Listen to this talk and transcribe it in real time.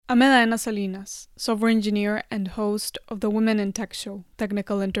I'm Elena Salinas, software engineer and host of the Women in Tech Show,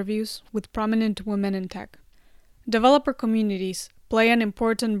 technical interviews with prominent women in tech. Developer communities play an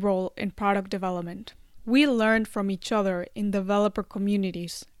important role in product development. We learn from each other in developer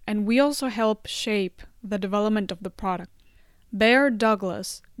communities, and we also help shape the development of the product. Bear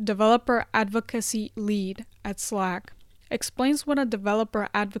Douglas, developer advocacy lead at Slack, explains what a developer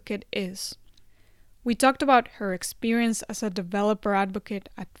advocate is. We talked about her experience as a developer advocate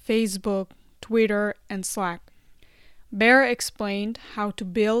at Facebook, Twitter, and Slack. Bear explained how to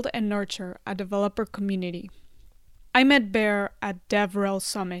build and nurture a developer community. I met Bear at DevRel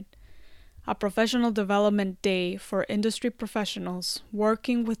Summit, a professional development day for industry professionals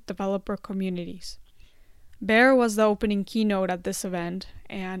working with developer communities. Bear was the opening keynote at this event,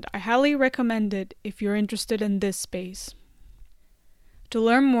 and I highly recommend it if you're interested in this space. To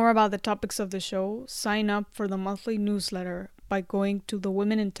learn more about the topics of the show, sign up for the monthly newsletter by going to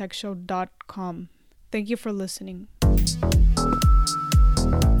thewomenintechshow.com. Thank you for listening.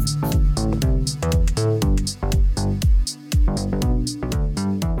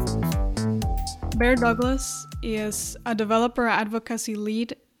 Bear Douglas is a developer advocacy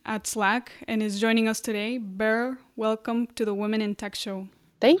lead at Slack and is joining us today. Bear, welcome to the Women in Tech Show.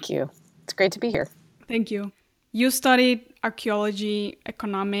 Thank you. It's great to be here. Thank you. You studied archaeology,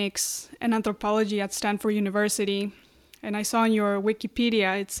 economics, and anthropology at Stanford University. And I saw in your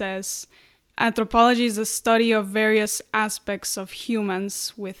Wikipedia, it says, anthropology is the study of various aspects of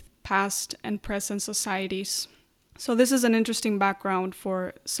humans with past and present societies. So this is an interesting background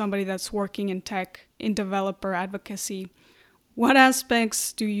for somebody that's working in tech, in developer advocacy. What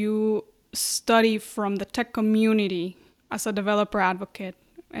aspects do you study from the tech community as a developer advocate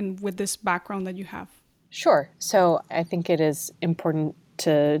and with this background that you have? Sure. So I think it is important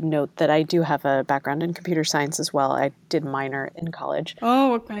to note that I do have a background in computer science as well. I did minor in college.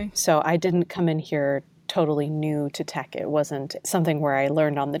 Oh, okay. So I didn't come in here totally new to tech. It wasn't something where I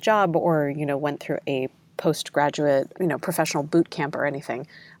learned on the job or, went through a postgraduate, professional boot camp or anything.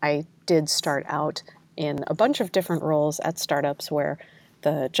 I did start out in a bunch of different roles at startups where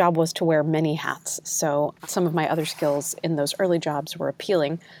the job was to wear many hats. So some of my other skills in those early jobs were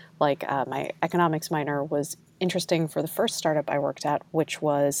appealing. Like my economics minor was interesting for the first startup I worked at, which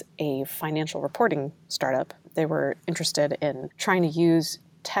was a financial reporting startup. They were interested in trying to use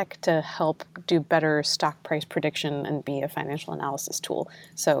tech to help do better stock price prediction and be a financial analysis tool.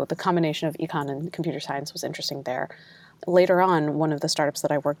 So the combination of econ and computer science was interesting there. Later on, one of the startups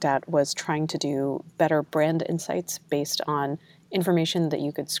that I worked at was trying to do better brand insights based on information that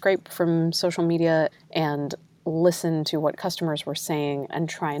you could scrape from social media and listen to what customers were saying and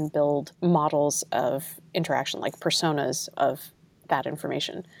try and build models of interaction, like personas of that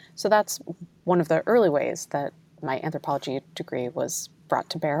information. So that's one of the early ways that my anthropology degree was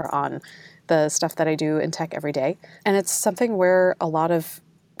brought to bear on the stuff that I do in tech every day. And it's something where a lot of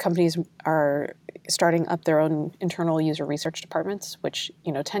companies are starting up their own internal user research departments, which,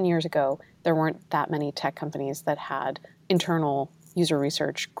 10 years ago, there weren't that many tech companies that had internal user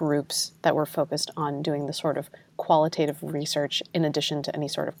research groups that were focused on doing the sort of qualitative research in addition to any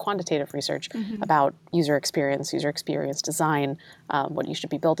sort of quantitative research about user experience design, what you should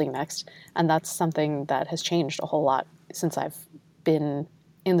be building next. And that's something that has changed a whole lot since I've been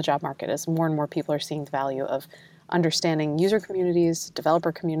in the job market, as more and more people are seeing the value of understanding user communities,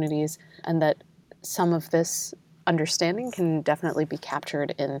 developer communities, and that some of this understanding can definitely be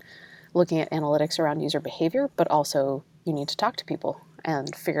captured in looking at analytics around user behavior, but also you need to talk to people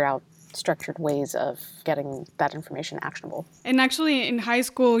and figure out structured ways of getting that information actionable. And actually, in high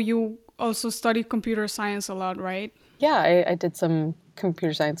school, you also studied computer science a lot, right? Yeah, I did some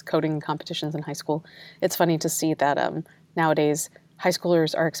computer science coding competitions in high school. It's funny to see that nowadays high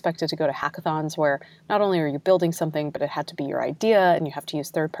schoolers are expected to go to hackathons where not only are you building something, but it had to be your idea and you have to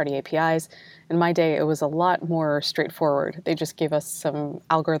use third-party APIs. In my day, it was a lot more straightforward. They just gave us some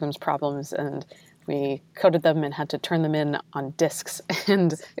algorithms problems and we coded them and had to turn them in on disks.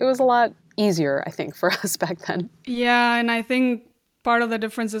 And it was a lot easier, I think, for us back then. Yeah, and I think part of the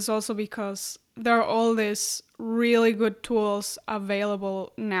difference is also because there are all these really good tools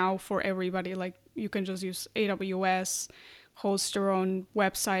available now for everybody. Like you can just use AWS, host your own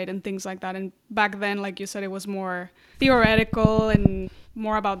website and things like that. And back then, like you said, it was more theoretical and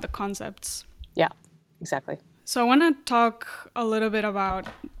more about the concepts. Yeah, exactly. So I want to talk a little bit about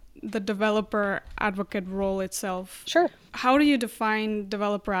the developer advocate role itself. Sure. How do you define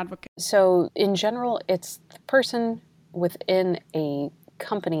developer advocate? So in general, it's the person within a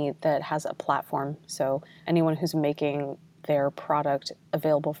company that has a platform. So anyone who's making their product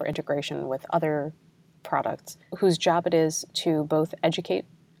available for integration with other products, whose job it is to both educate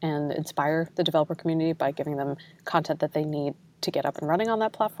and inspire the developer community by giving them content that they need to get up and running on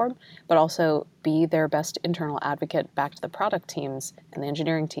that platform, but also be their best internal advocate back to the product teams and the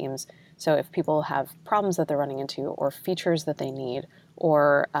engineering teams. So if people have problems that they're running into, or features that they need,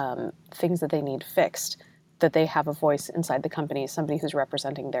 or things that they need fixed, that they have a voice inside the company, somebody who's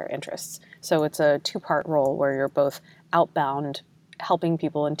representing their interests. So it's a two-part role where you're both outbound helping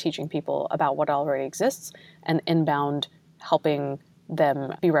people and teaching people about what already exists, and inbound helping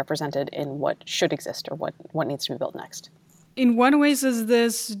them be represented in what should exist or what needs to be built next. In what ways is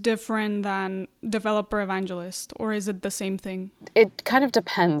this different than developer evangelist, or is it the same thing? It kind of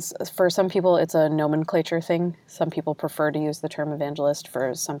depends. For some people, it's a nomenclature thing. Some people prefer to use the term evangelist.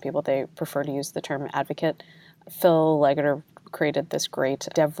 For some people, they prefer to use the term advocate. Phil Legeter created this great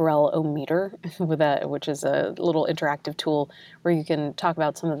DevRel-O-meter, which is a little interactive tool where you can talk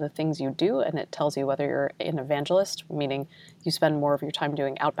about some of the things you do, and it tells you whether you're an evangelist, meaning you spend more of your time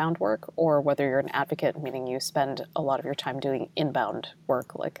doing outbound work, or whether you're an advocate, meaning you spend a lot of your time doing inbound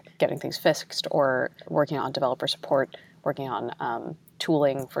work, like getting things fixed or working on developer support, working on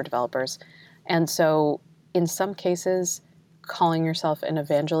tooling for developers. And so in some cases, calling yourself an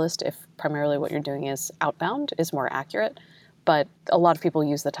evangelist, if primarily what you're doing is outbound, is more accurate. But a lot of people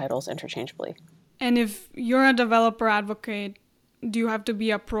use the titles interchangeably. And if you're a developer advocate, do you have to be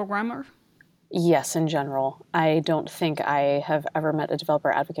a programmer? Yes, in general. I don't think I have ever met a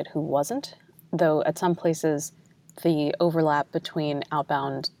developer advocate who wasn't, though at some places the overlap between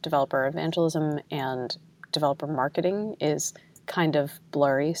outbound developer evangelism and developer marketing is kind of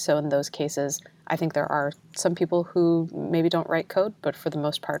blurry. So in those cases, I think there are some people who maybe don't write code, but for the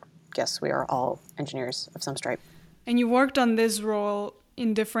most part, yes, we are all engineers of some stripe. And you worked on this role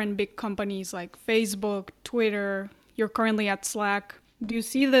in different big companies like Facebook, Twitter. You're currently at Slack. Do you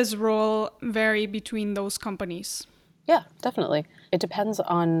see this role vary between those companies? Yeah, definitely. It depends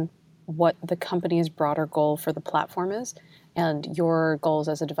on what the company's broader goal for the platform is, and your goals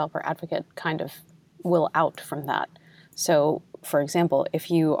as a developer advocate kind of will out from that. So, for example,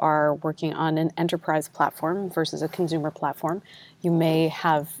 if you are working on an enterprise platform versus a consumer platform, you may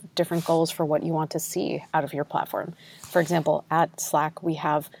have different goals for what you want to see out of your platform. For example, at Slack, we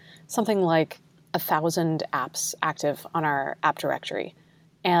have something like 1,000 apps active on our app directory.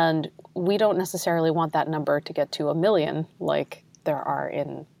 And we don't necessarily want that number to get to 1 million like there are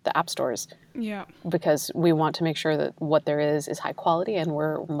in the app stores. Yeah. Because we want to make sure that what there is high quality, and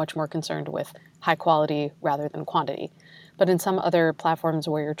we're much more concerned with high quality rather than quantity. But in some other platforms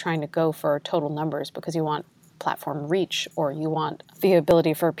where you're trying to go for total numbers because you want platform reach, or you want the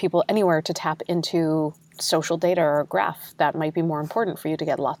ability for people anywhere to tap into social data or a graph, that might be more important for you to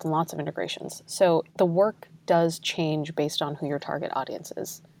get lots and lots of integrations. So the work does change based on who your target audience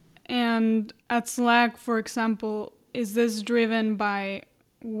is. And at Slack, for example, is this driven by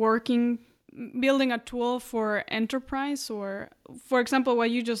building a tool for enterprise? Or, for example,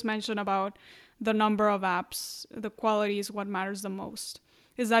 what you just mentioned about the number of apps, the quality is what matters the most.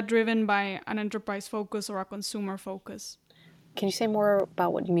 Is that driven by an enterprise focus or a consumer focus? Can you say more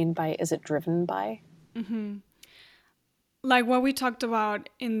about what you mean by is it driven by? Mm-hmm. Like what we talked about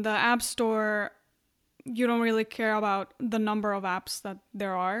in the App Store, you don't really care about the number of apps that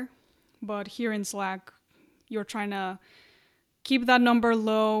there are. But here in Slack, you're trying to keep that number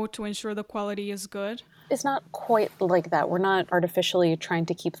low to ensure the quality is good. It's not quite like that. We're not artificially trying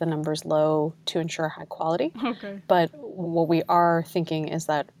to keep the numbers low to ensure high quality. Okay. But what we are thinking is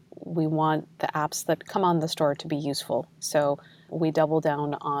that we want the apps that come on the store to be useful. So we double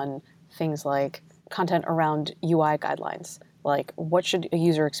down on things like content around UI guidelines. Like, what should a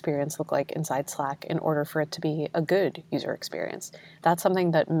user experience look like inside Slack in order for it to be a good user experience? That's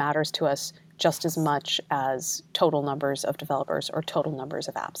something that matters to us just as much as total numbers of developers or total numbers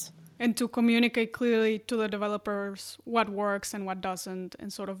of apps. And to communicate clearly to the developers what works and what doesn't,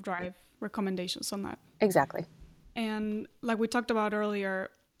 and sort of drive recommendations on that. Exactly. And like we talked about earlier,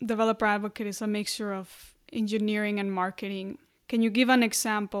 developer advocate is a mixture of engineering and marketing. Can you give an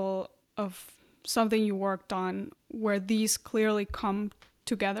example of something you worked on where these clearly come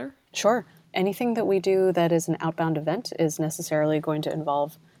together? Sure. Anything that we do that is an outbound event is necessarily going to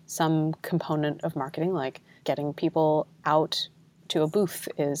involve some component of marketing, like getting people out to a booth.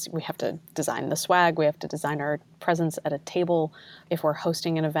 Is we have to design the swag, we have to design our presence at a table. If we're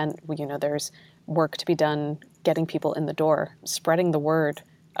hosting an event, there's work to be done getting people in the door, spreading the word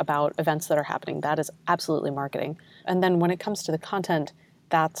about events that are happening. That is absolutely marketing. And then when it comes to the content,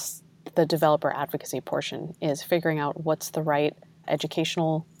 that's the developer advocacy portion, is figuring out what's the right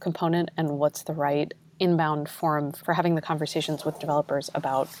educational component and what's the right inbound forum for having the conversations with developers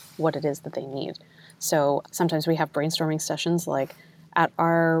about what it is that they need. So sometimes we have brainstorming sessions like At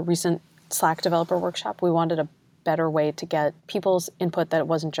our recent Slack developer workshop, we wanted a better way to get people's input, that it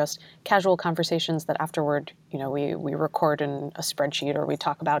wasn't just casual conversations that afterward, we record in a spreadsheet or we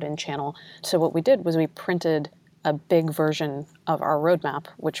talk about in channel. So what we did was we printed a big version of our roadmap,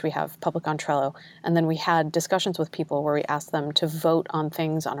 which we have public on Trello. And then we had discussions with people where we asked them to vote on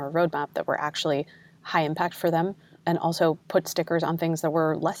things on our roadmap that were actually high impact for them, and also put stickers on things that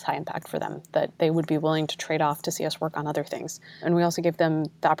were less high impact for them, that they would be willing to trade off to see us work on other things. And we also gave them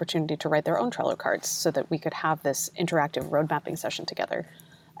the opportunity to write their own Trello cards so that we could have this interactive road mapping session together.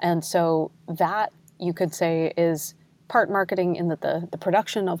 And so that, you could say, is part marketing, in that the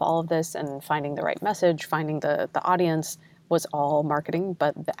production of all of this and finding the right message, finding the audience, was all marketing,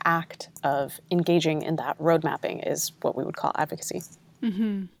 but the act of engaging in that road mapping is what we would call advocacy.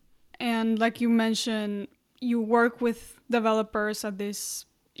 Mm-hmm. And like you mentioned, you work with developers at this,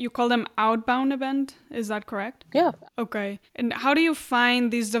 you call them outbound event, is that correct? Yeah. Okay. And how do you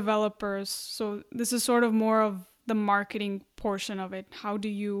find these developers? So this is sort of more of the marketing portion of it. How do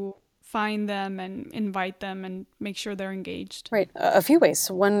you find them and invite them and make sure they're engaged? Right. A few ways.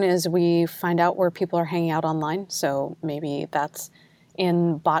 One is we find out where people are hanging out online. So maybe that's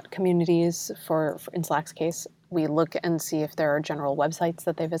in bot communities in Slack's case. We look and see if there are general websites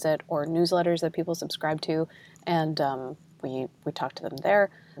that they visit or newsletters that people subscribe to, and we talk to them there.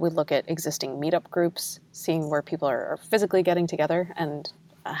 We look at existing meetup groups, seeing where people are physically getting together and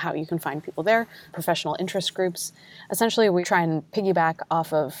how you can find people there, professional interest groups. Essentially, we try and piggyback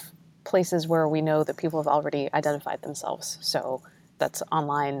off of places where we know that people have already identified themselves. So that's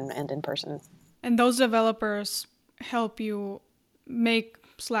online and in person. And those developers help you make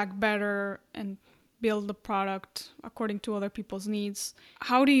Slack better and build the product according to other people's needs.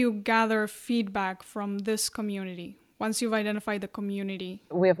 How do you gather feedback from this community once you've identified the community?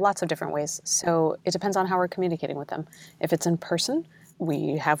 We have lots of different ways. So it depends on how we're communicating with them. If it's in person,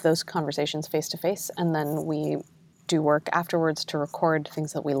 we have those conversations face to face, and then we do work afterwards to record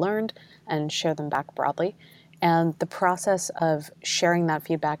things that we learned and share them back broadly. And the process of sharing that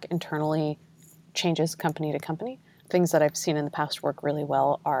feedback internally changes company to company. Things that I've seen in the past work really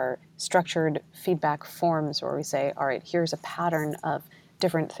well are structured feedback forms where we say, all right, here's a pattern of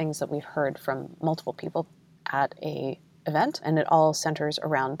different things that we've heard from multiple people at a event, and it all centers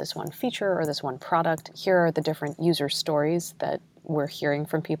around this one feature or this one product. Here are the different user stories that we're hearing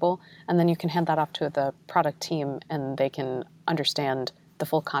from people, and then you can hand that off to the product team and they can understand the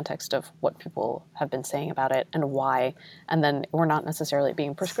full context of what people have been saying about it and why. And then we're not necessarily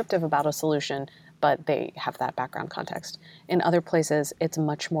being prescriptive about a solution, but they have that background context. In other places, it's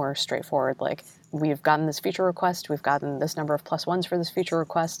much more straightforward. Like, we've gotten this feature request, we've gotten this number of +1s for this feature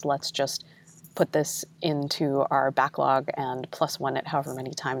request, let's just put this into our backlog and +1 it however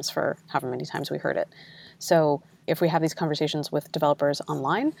many times for however many times we heard it. So if we have these conversations with developers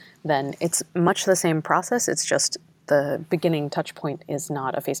online, then it's much the same process. It's just the beginning touch point is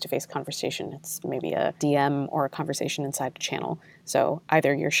not a face-to-face conversation. It's maybe a DM or a conversation inside a channel. So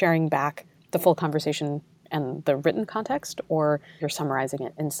either you're sharing back the full conversation and the written context, or you're summarizing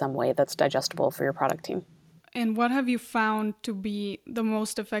it in some way that's digestible for your product team. And what have you found to be the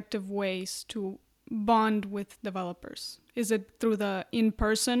most effective ways to bond with developers? Is it through the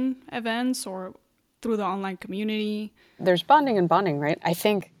in-person events or through the online community? There's bonding and bonding, right? I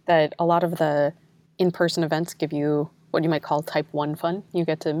think that a lot of the in-person events give you what you might call type 1 fun. You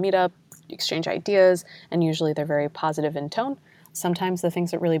get to meet up, exchange ideas, and usually they're very positive in tone. Sometimes the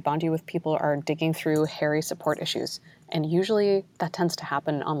things that really bond you with people are digging through hairy support issues. And usually that tends to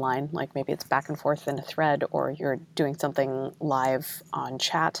happen online, like maybe it's back and forth in a thread or you're doing something live on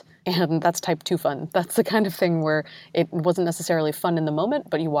chat. And that's type 2 fun. That's the kind of thing where it wasn't necessarily fun in the moment,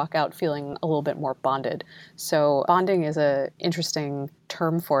 but you walk out feeling a little bit more bonded. So bonding is an interesting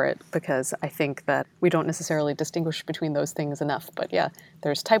term for it because I think that we don't necessarily distinguish between those things enough. But yeah,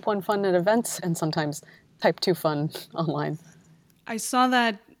 there's type 1 fun at events and sometimes type 2 fun online. I saw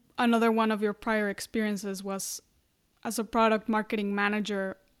that another one of your prior experiences was as a product marketing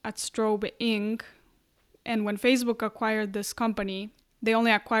manager at Strobe Inc. And when Facebook acquired this company, they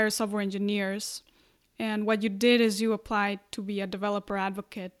only acquired software engineers. And what you did is you applied to be a developer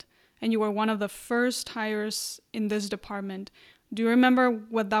advocate, and you were one of the first hires in this department. Do you remember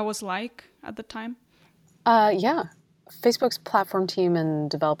what that was like at the time? Yeah. Facebook's platform team and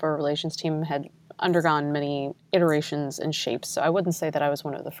developer relations team had undergone many iterations and shapes. So I wouldn't say that I was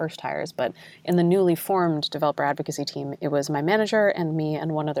one of the first hires, but in the newly formed developer advocacy team, it was my manager and me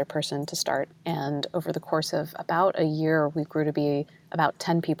and one other person to start. And over the course of about a year, we grew to be about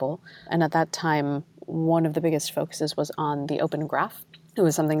 10 people. And at that time, one of the biggest focuses was on the open graph. It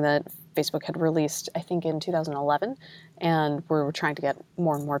was something that Facebook had released, I think, in 2011, and we were trying to get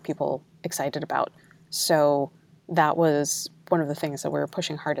more and more people excited about. So that was one of the things that we were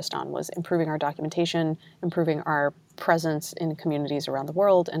pushing hardest on, was improving our documentation, improving our presence in communities around the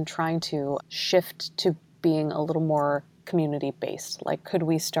world, and trying to shift to being a little more community-based. Like, could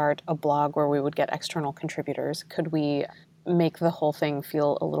we start a blog where we would get external contributors? Could we make the whole thing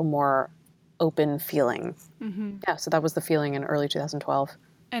feel a little more open feeling? Yeah, so that was the feeling in early 2012.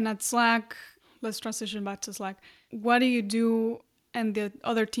 And at Slack, let's transition back to Slack. What do you do and the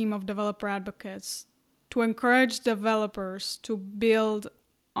other team of developer advocates to encourage developers to build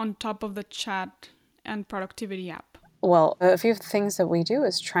on top of the chat and productivity app? Well, a few things that we do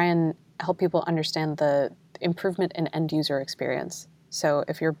is try and help people understand the improvement in end user experience. So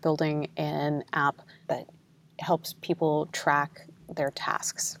if you're building an app that helps people track their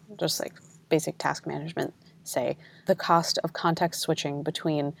tasks, just like basic task management, say, the cost of context switching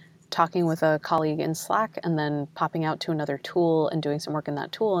between talking with a colleague in Slack and then popping out to another tool and doing some work in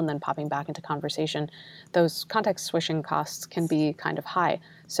that tool and then popping back into conversation, those context switching costs can be kind of high.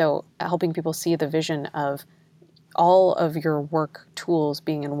 So helping people see the vision of all of your work tools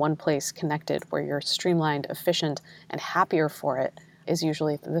being in one place connected, where you're streamlined, efficient, and happier for it, is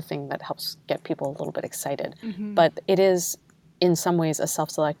usually the thing that helps get people a little bit excited. But it is in some ways a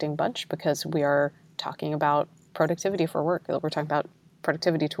self-selecting bunch, because we are talking about productivity for work. We're talking about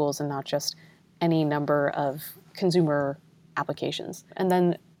productivity tools and not just any number of consumer applications. And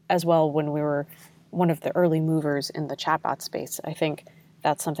then as well, when we were one of the early movers in the chatbot space, I think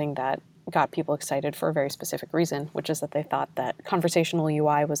that's something that got people excited for a very specific reason, which is that they thought that conversational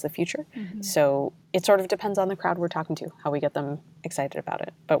UI was the future. So it sort of depends on the crowd we're talking to, how we get them excited about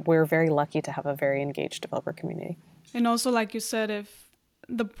it. But we're very lucky to have a very engaged developer community. And also, like you said, if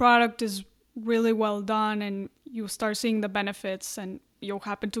the product is really well done and you start seeing the benefits and you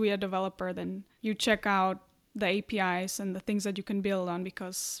happen to be a developer, then you check out the APIs and the things that you can build on,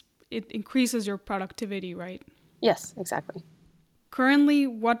 because it increases your productivity, right? Yes, exactly. Currently,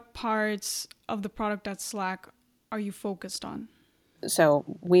 what parts of the product at Slack are you focused on? So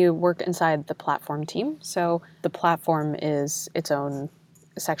we work inside the platform team. So the platform is its own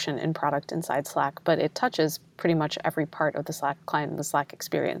section in product inside Slack, but it touches pretty much every part of the Slack client and the Slack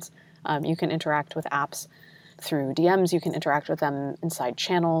experience. You can interact with apps through DMs. You can interact with them inside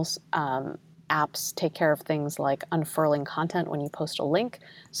channels. Apps take care of things like unfurling content when you post a link.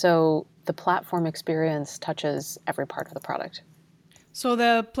 So the platform experience touches every part of the product. So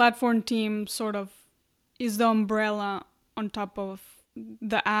the platform team sort of is the umbrella on top of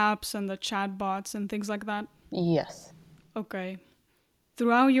the apps and the chatbots and things like that? Yes. Okay.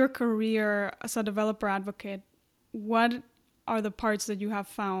 Throughout your career as a developer advocate, what are the parts that you have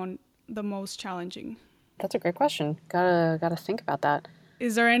found the most challenging? That's a great question. Gotta think about that.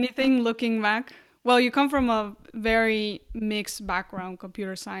 Is there anything looking back? Well, you come from a very mixed background: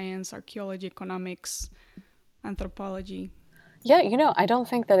 computer science, archaeology, economics, anthropology. Yeah, I don't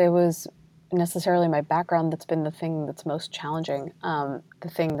think that it was necessarily my background that's been the thing that's most challenging. The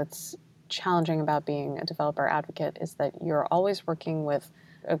thing that's challenging about being a developer advocate is that you're always working with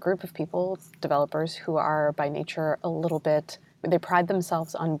a group of people, developers, who are by nature a little bit, they pride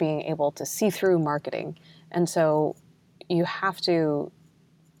themselves on being able to see through marketing. And so you have to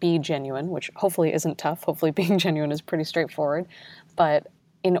be genuine, which hopefully isn't tough. Hopefully being genuine is pretty straightforward. But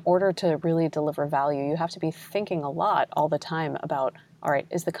in order to really deliver value, you have to be thinking a lot all the time about, all right,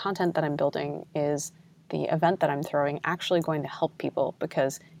 is the content that I'm building, is the event that I'm throwing actually going to help people?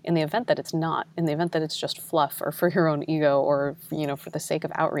 Because in the event that it's not, in the event that it's just fluff or for your own ego or, for the sake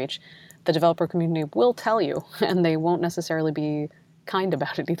of outreach, the developer community will tell you, and they won't necessarily be kind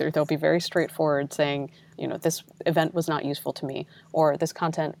about it either. They'll be very straightforward, saying, this event was not useful to me, or this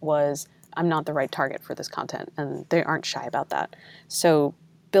content I'm not the right target for this content, and they aren't shy about that. So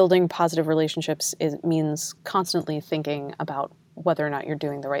building positive relationships means constantly thinking about whether or not you're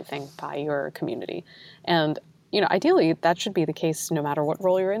doing the right thing by your community. And, ideally, that should be the case no matter what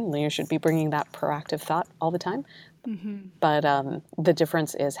role you're in. You should be bringing that proactive thought all the time. But the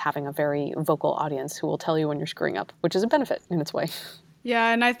difference is having a very vocal audience who will tell you when you're screwing up, which is a benefit in its way.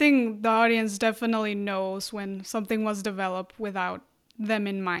 Yeah, and I think the audience definitely knows when something was developed without them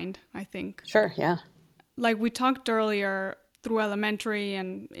in mind, I think. Sure, yeah. Like we talked earlier, through elementary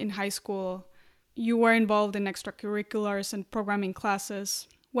and in high school, you were involved in extracurriculars and programming classes.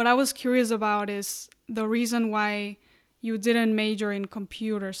 What I was curious about is the reason why you didn't major in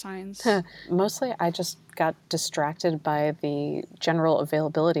computer science. Mostly I just got distracted by the general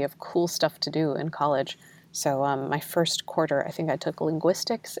availability of cool stuff to do in college. So my first quarter, I think I took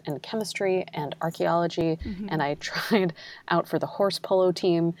linguistics and chemistry and archaeology, and I tried out for the horse polo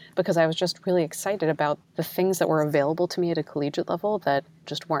team because I was just really excited about the things that were available to me at a collegiate level that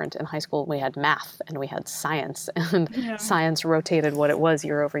just weren't. In high school, we had math and we had science, and science rotated what it was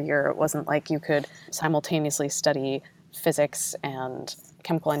year over year. It wasn't like you could simultaneously study physics and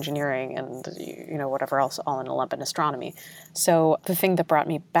chemical engineering and whatever else all in a lump in astronomy. So the thing that brought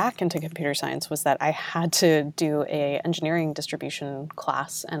me back into computer science was that I had to do a engineering distribution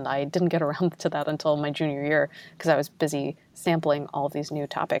class, and I didn't get around to that until my junior year because I was busy sampling all of these new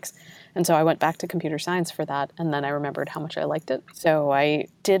topics. And so I went back to computer science for that, and then I remembered how much I liked it. So I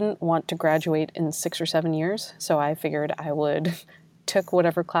didn't want to graduate in 6 or 7 years, so I figured I would took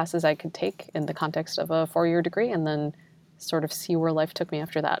whatever classes I could take in the context of a 4-year degree and then sort of see where life took me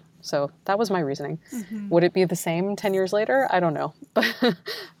after that. So that was my reasoning. Would it be the same 10 years later? I don't know.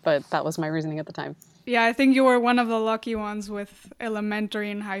 But that was my reasoning at the time. Yeah, I think you were one of the lucky ones with elementary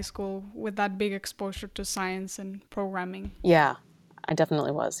and high school with that big exposure to science and programming. Yeah, I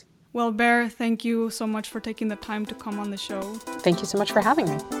definitely was. Well, Bear, thank you so much for taking the time to come on the show. Thank you so much for having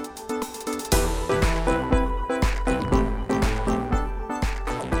me.